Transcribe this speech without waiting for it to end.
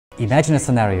Imagine a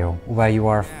scenario where you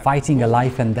are fighting a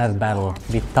life and death battle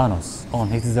with Thanos on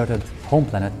his deserted home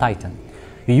planet Titan.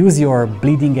 You use your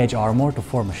bleeding edge armor to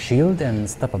form a shield and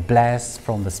stop a blast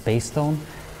from the space stone.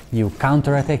 You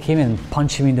counterattack him and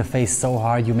punch him in the face so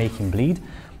hard you make him bleed,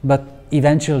 but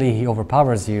eventually he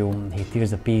overpowers you, he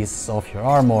tears a piece off your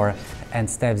armor and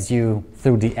stabs you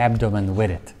through the abdomen with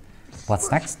it.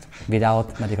 What's next?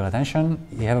 Without medical attention,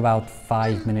 you have about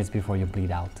 5 minutes before you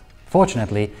bleed out.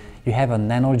 Fortunately, you have a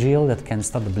nanogel that can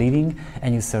stop the bleeding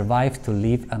and you survive to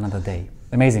live another day.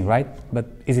 Amazing, right? But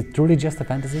is it truly just a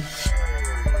fantasy?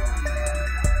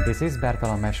 This is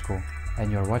Bertalan Meskó, and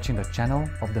you're watching the channel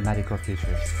of the Medical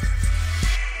Futurist.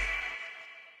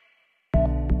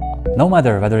 No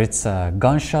matter whether it's a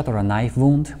gunshot or a knife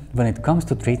wound, when it comes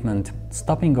to treatment,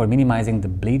 stopping or minimizing the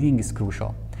bleeding is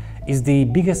crucial. It's the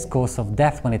biggest cause of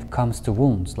death when it comes to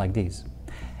wounds like these.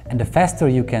 And the faster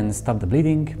you can stop the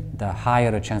bleeding, the higher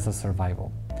the chance of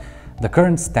survival. The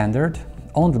current standard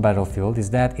on the battlefield is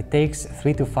that it takes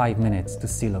 3 to 5 minutes to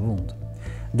seal a wound.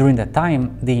 During that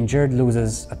time, the injured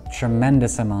loses a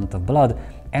tremendous amount of blood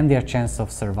and their chance of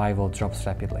survival drops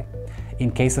rapidly.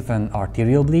 In case of an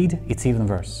arterial bleed, it's even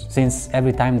worse, since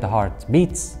every time the heart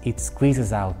beats, it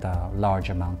squeezes out a large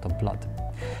amount of blood.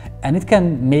 And it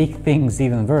can make things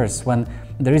even worse when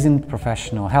there isn't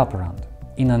professional help around.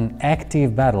 In an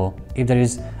active battle, if there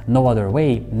is no other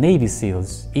way, Navy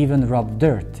SEALs even rub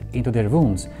dirt into their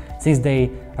wounds, since they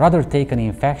rather take an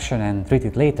infection and treat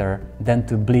it later than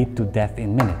to bleed to death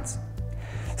in minutes.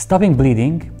 Stopping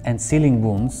bleeding and sealing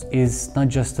wounds is not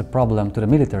just a problem to the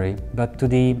military, but to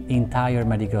the entire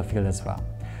medical field as well.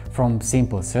 From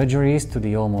simple surgeries to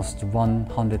the almost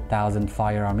 100,000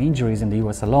 firearm injuries in the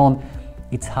US alone,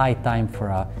 it's high time for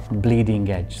a bleeding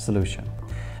edge solution.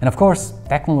 And of course,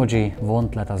 technology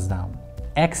won't let us down.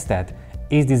 XStat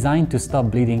is designed to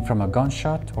stop bleeding from a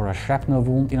gunshot or a shrapnel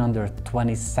wound in under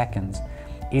 20 seconds.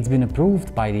 It's been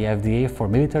approved by the FDA for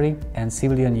military and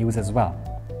civilian use as well.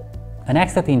 An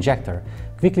XStat injector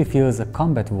quickly fills a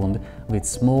combat wound with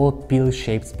small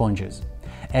pill-shaped sponges.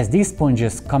 As these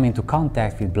sponges come into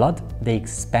contact with blood, they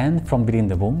expand from within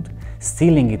the wound,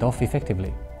 sealing it off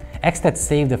effectively. XStat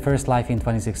saved the first life in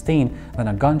 2016 when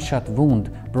a gunshot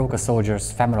wound broke a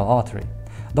soldier's femoral artery.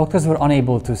 Doctors were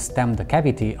unable to stem the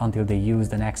cavity until they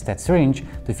used an XStat syringe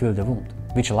to fill the wound,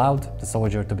 which allowed the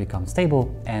soldier to become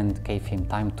stable and gave him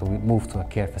time to move to a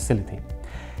care facility.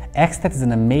 XStat is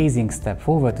an amazing step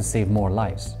forward to save more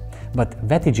lives. But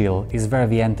VetiGel is where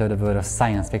we enter the world of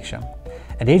science fiction.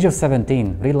 At the age of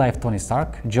 17, real-life Tony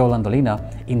Stark, Joe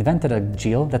Landolina, invented a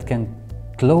gel that can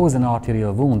close an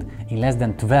arterial wound in less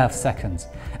than 12 seconds.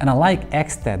 And unlike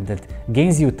XStat that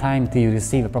gains you time till you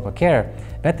receive a proper care,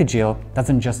 VetiGel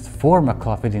doesn't just form a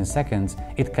clot within seconds,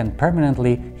 it can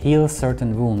permanently heal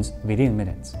certain wounds within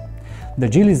minutes. The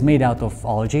gel is made out of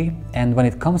algae, and when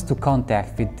it comes to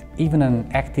contact with even an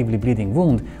actively bleeding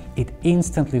wound, it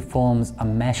instantly forms a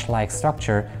mesh-like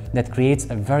structure that creates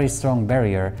a very strong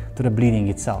barrier to the bleeding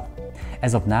itself.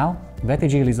 As of now,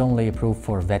 VetiGel is only approved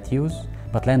for vet use,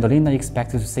 but Landolina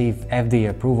expects to receive FDA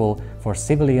approval for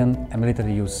civilian and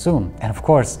military use soon. And of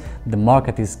course, the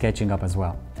market is catching up as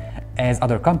well. As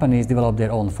other companies develop their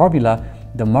own formula,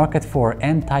 the market for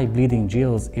anti-bleeding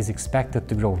gels is expected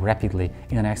to grow rapidly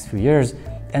in the next few years,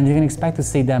 and we can expect to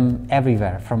see them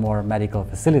everywhere, from our medical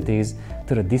facilities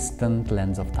to the distant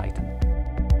lands of Titan.